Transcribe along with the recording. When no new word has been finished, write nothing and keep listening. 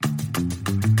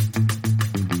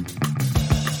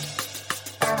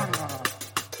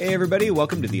Hey everybody,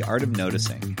 welcome to The Art of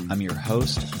Noticing. I'm your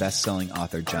host, best-selling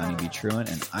author Johnny B. Truant,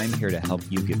 and I'm here to help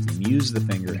you give the muse the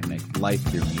finger and make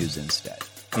life your muse instead.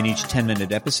 In each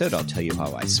 10-minute episode, I'll tell you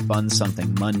how I spun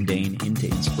something mundane into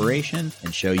inspiration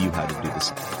and show you how to do the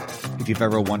same. If you've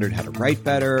ever wondered how to write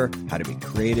better, how to be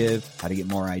creative, how to get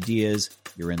more ideas,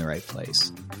 you're in the right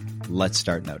place. Let's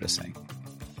start noticing.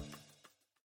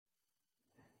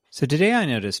 So today I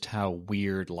noticed how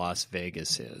weird Las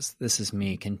Vegas is. This is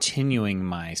me continuing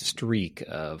my streak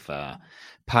of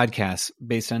podcasts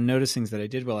based on noticings that I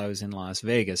did while I was in Las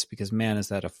Vegas, because man, is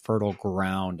that a fertile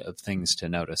ground of things to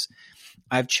notice.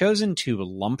 I've chosen to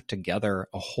lump together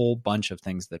a whole bunch of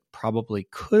things that probably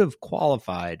could have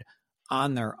qualified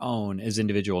on their own as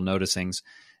individual noticings.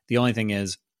 The only thing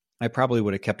is, I probably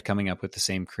would have kept coming up with the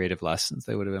same creative lessons.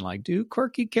 They would have been like, do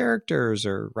quirky characters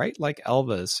or write like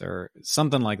Elvis or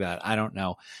something like that. I don't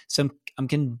know. So I'm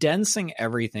condensing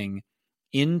everything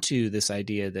into this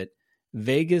idea that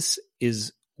Vegas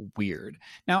is weird.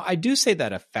 Now, I do say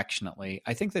that affectionately.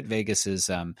 I think that Vegas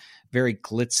is very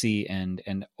glitzy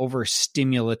and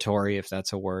overstimulatory, if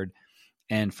that's a word.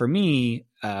 And for me,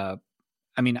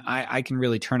 I can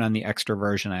really turn on the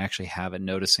extroversion. I actually have a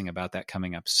noticing about that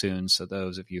coming up soon. So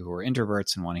those of you who are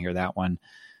introverts and want to hear that one,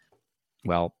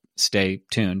 well, stay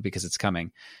tuned because it's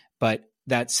coming. But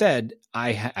that said,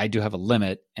 I do have a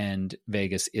limit, and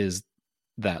Vegas is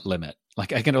that limit.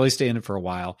 Like, I can only stay in it for a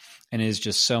while, and it is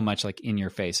just so much like in your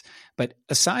face. But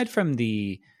aside from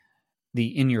the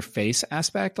in your face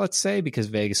aspect, let's say, because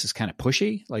Vegas is kind of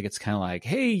pushy, like it's kind of like,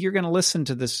 hey, you're going to listen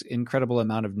to this incredible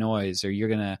amount of noise, or you're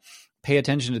going to pay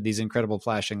attention to these incredible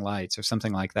flashing lights or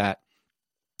something like that.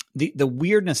 The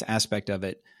weirdness aspect of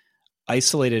it,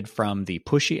 isolated from the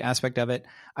pushy aspect of it,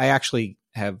 I actually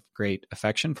have great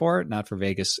affection for it, not for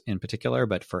Vegas in particular,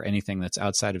 but for anything that's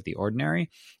outside of the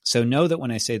ordinary. So know that when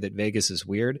I say that Vegas is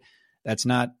weird, that's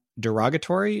not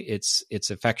derogatory. It's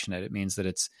affectionate. It means that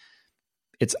it's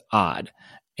odd.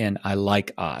 And I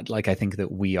like odd. Like, I think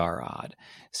that we are odd.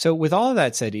 So with all of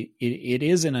that said, it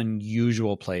is an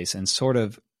unusual place, and sort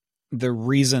of the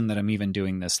reason that I'm even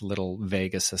doing this little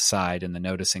Vegas aside in the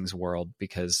noticings world,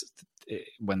 because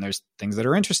when there's things that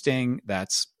are interesting,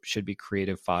 that's should be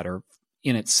creative fodder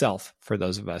in itself for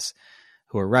those of us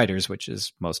who are writers, which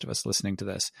is most of us listening to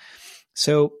this.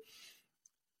 So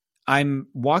I'm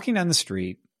walking down the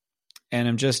street, and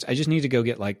I just need to go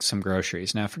get like some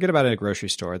groceries. Now, forget about a grocery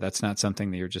store. That's not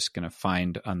something that you're just going to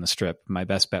find on the strip. My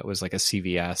best bet was like a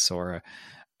CVS or a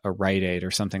Rite Aid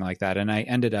or something like that. And I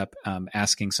ended up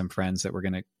asking some friends that were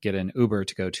going to get an Uber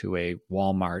to go to a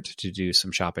Walmart to do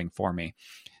some shopping for me.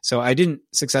 So I didn't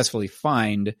successfully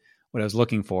find what I was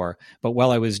looking for. But while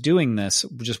I was doing this,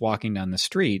 just walking down the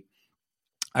street,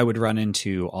 I would run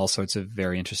into all sorts of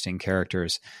very interesting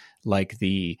characters, like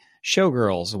the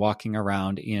showgirls walking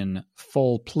around in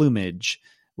full plumage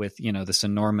with, this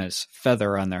enormous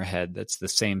feather on their head that's the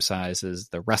same size as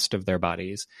the rest of their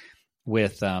bodies,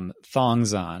 with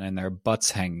thongs on and their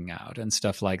butts hanging out and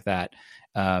stuff like that.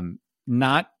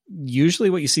 Not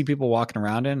usually what you see people walking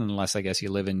around in, unless I guess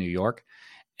you live in New York.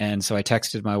 And so I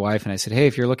texted my wife and I said, hey,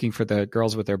 if you're looking for the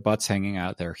girls with their butts hanging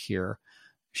out, they're here.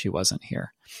 She wasn't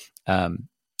here.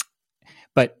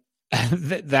 But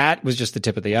that was just the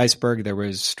tip of the iceberg. There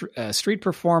was a street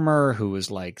performer who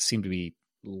was seemed to be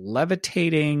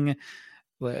levitating,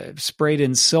 sprayed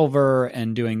in silver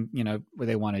and doing, where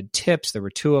they wanted tips. There were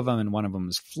two of them and one of them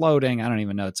was floating. I don't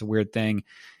even know. It's a weird thing.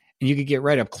 And you could get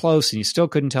right up close and you still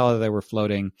couldn't tell that they were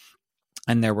floating.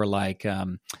 And there were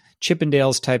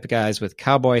Chippendales type of guys with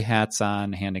cowboy hats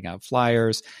on, handing out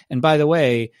flyers. And by the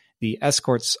way, the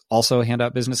escorts also hand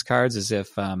out business cards as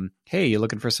if, hey, you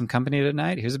looking for some company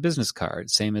tonight? Here's a business card.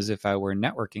 Same as if I were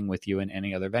networking with you in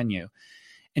any other venue.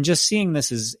 And just seeing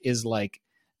this is like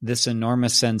this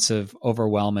enormous sense of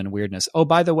overwhelm and weirdness. Oh,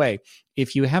 by the way,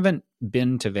 if you haven't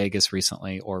been to Vegas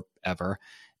recently or ever,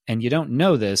 and you don't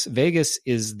know this, Vegas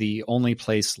is the only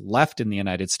place left in the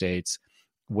United States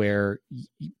where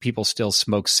people still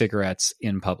smoke cigarettes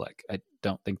in public. I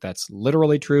don't think that's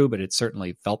literally true, but it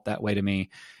certainly felt that way to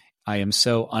me. I am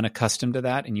so unaccustomed to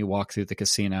that. And you walk through the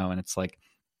casino and it's like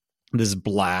this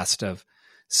blast of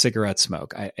cigarette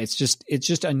smoke. It's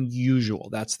just unusual.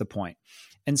 That's the point.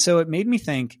 And so it made me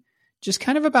think just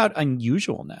kind of about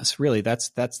unusualness. Really, that's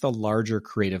the larger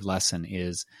creative lesson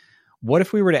is, what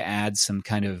if we were to add some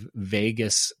kind of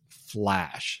Vegas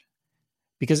flash?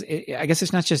 Because I guess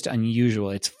it's not just unusual,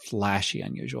 it's flashy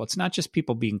unusual. It's not just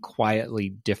people being quietly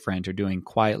different or doing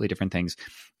quietly different things.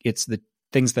 It's the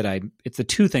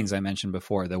two things I mentioned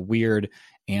before, the weird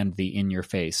and the in your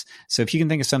face. So if you can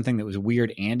think of something that was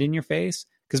weird and in your face,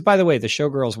 because by the way, the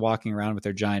showgirls walking around with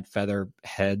their giant feather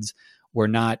heads were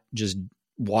not just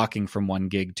walking from one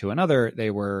gig to another.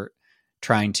 They were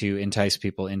trying to entice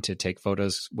people in to take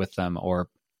photos with them or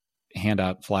hand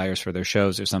out flyers for their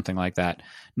shows or something like that.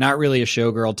 Not really a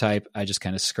showgirl type. I just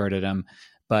kind of skirted them.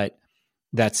 But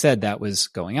that said, that was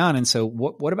going on. And so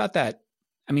what about that?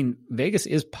 I mean, Vegas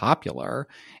is popular.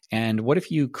 And what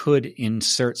if you could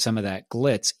insert some of that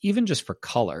glitz, even just for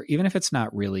color, even if it's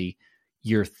not really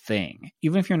your thing,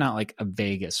 even if you're not like a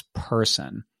Vegas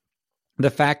person?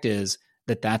 The fact is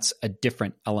that that's a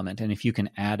different element. And if you can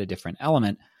add a different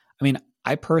element, I mean,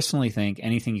 I personally think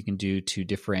anything you can do to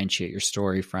differentiate your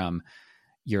story from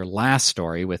your last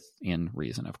story, within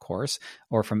reason, of course,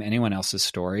 or from anyone else's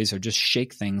stories, or just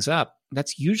shake things up,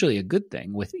 that's usually a good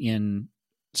thing within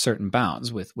certain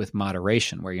bounds, with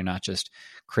moderation, where you're not just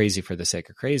crazy for the sake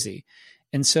of crazy.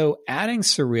 And so adding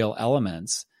surreal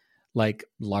elements like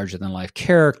larger than life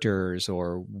characters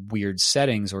or weird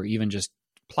settings, or even just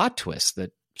plot twists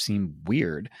that seem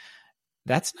weird,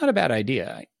 that's not a bad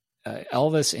idea.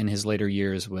 Elvis in his later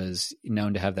years was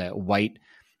known to have that white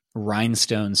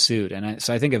rhinestone suit. And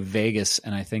so I think of Vegas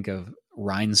and I think of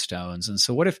rhinestones. And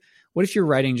so what if your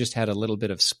writing just had a little bit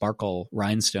of sparkle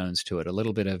rhinestones to it, a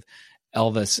little bit of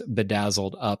Elvis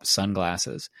bedazzled up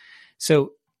sunglasses?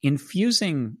 So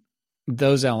infusing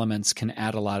those elements can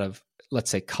add a lot of, let's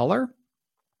say, color,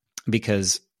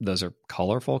 because those are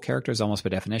colorful characters almost by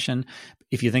definition.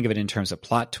 If you think of it in terms of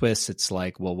plot twists, it's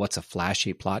like, well, what's a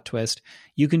flashy plot twist?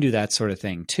 You can do that sort of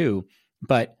thing too.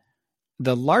 But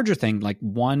the larger thing, like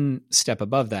one step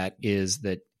above that, is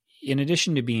that in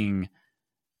addition to being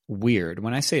weird,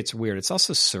 when I say it's weird, it's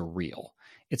also surreal.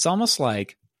 It's almost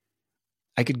like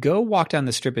I could go walk down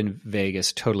the strip in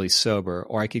Vegas totally sober,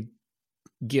 or I could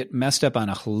get messed up on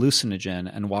a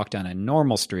hallucinogen and walk down a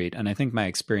normal street. And I think my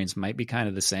experience might be kind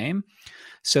of the same.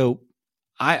 So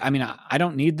I mean, I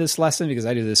don't need this lesson because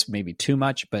I do this maybe too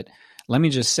much, but let me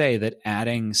just say that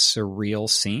adding surreal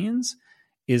scenes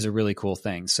is a really cool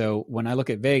thing. So when I look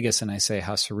at Vegas and I say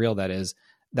how surreal that is,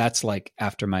 that's like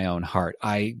after my own heart.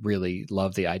 I really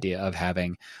love the idea of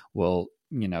having,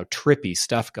 trippy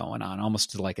stuff going on,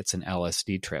 almost like it's an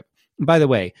LSD trip. By the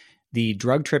way, the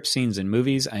drug trip scenes in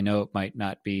movies, I know it might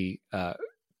not be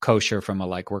kosher from a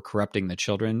like we're corrupting the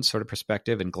children sort of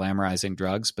perspective and glamorizing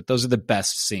drugs, but those are the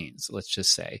best scenes, let's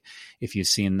just say. If you've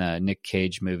seen the Nick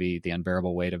Cage movie, The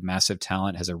Unbearable Weight of Massive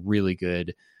Talent, has a really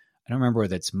good, I don't remember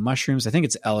whether it's mushrooms, I think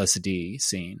it's LSD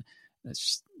scene. That's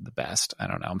just the best. I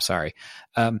don't know. I'm sorry.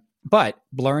 But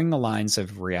blurring the lines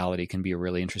of reality can be a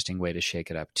really interesting way to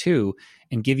shake it up too,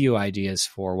 and give you ideas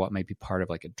for what might be part of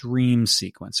like a dream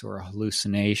sequence or a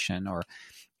hallucination or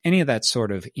any of that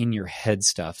sort of in your head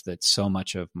stuff that so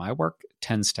much of my work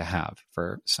tends to have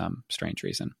for some strange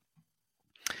reason.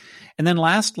 And then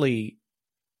lastly,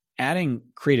 adding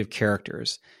creative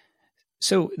characters.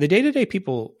 So the day-to-day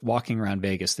people walking around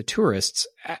Vegas, the tourists,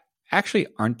 actually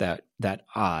aren't that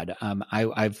odd.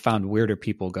 I've found weirder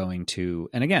people going to,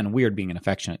 and again, weird being an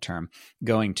affectionate term,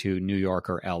 going to New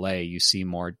York or LA, you see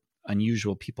more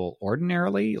unusual people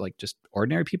ordinarily, like just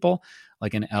ordinary people.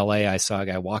 Like in LA, I saw a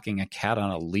guy walking a cat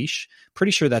on a leash.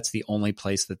 Pretty sure that's the only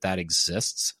place that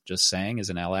exists, just saying, is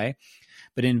in LA.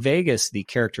 But in Vegas, the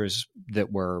characters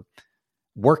that were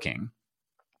working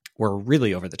were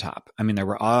really over the top. I mean, there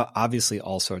were obviously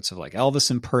all sorts of like Elvis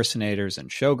impersonators and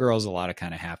showgirls, a lot of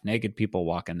kind of half-naked people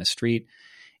walking the street.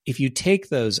 If you take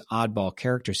those oddball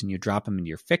characters and you drop them into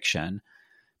your fiction,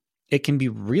 it can be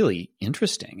really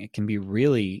interesting. It can be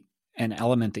really an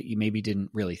element that you maybe didn't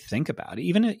really think about,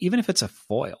 even if it's a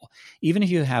foil. Even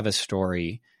if you have a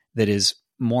story that is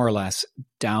more or less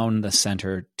down the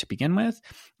center to begin with,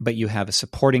 but you have a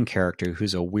supporting character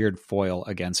who's a weird foil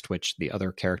against which the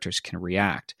other characters can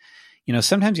react. You know,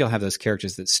 sometimes you'll have those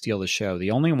characters that steal the show. The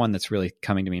only one that's really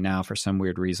coming to me now for some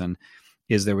weird reason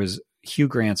is there was Hugh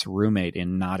Grant's roommate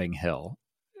in Notting Hill.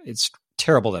 It's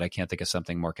terrible that I can't think of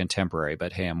something more contemporary,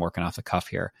 but hey, I'm working off the cuff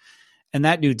here. And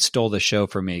that dude stole the show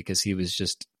for me because he was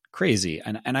just crazy.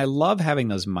 And I love having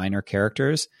those minor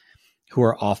characters who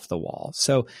are off the wall.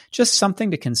 So just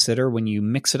something to consider when you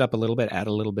mix it up a little bit, add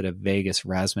a little bit of Vegas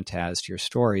razzmatazz to your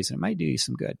stories, and it might do you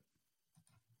some good.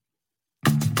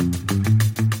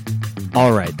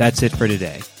 All right, that's it for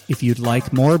today. If you'd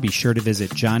like more, be sure to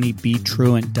visit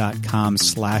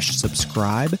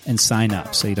johnnybtruant.com/subscribe and sign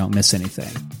up so you don't miss anything.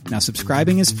 Now,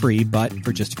 subscribing is free, but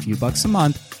for just a few bucks a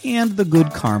month and the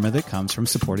good karma that comes from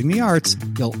supporting the arts,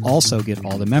 you'll also get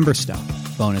all the member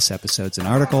stuff, bonus episodes and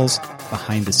articles,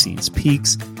 behind-the-scenes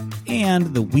peeks,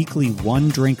 and the weekly One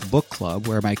Drink Book Club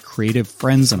where my creative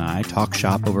friends and I talk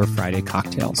shop over Friday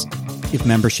cocktails. If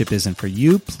membership isn't for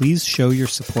you, please show your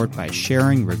support by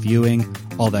sharing, reviewing,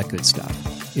 all that good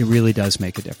stuff. It really does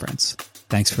make a difference.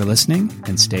 Thanks for listening,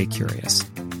 and stay curious.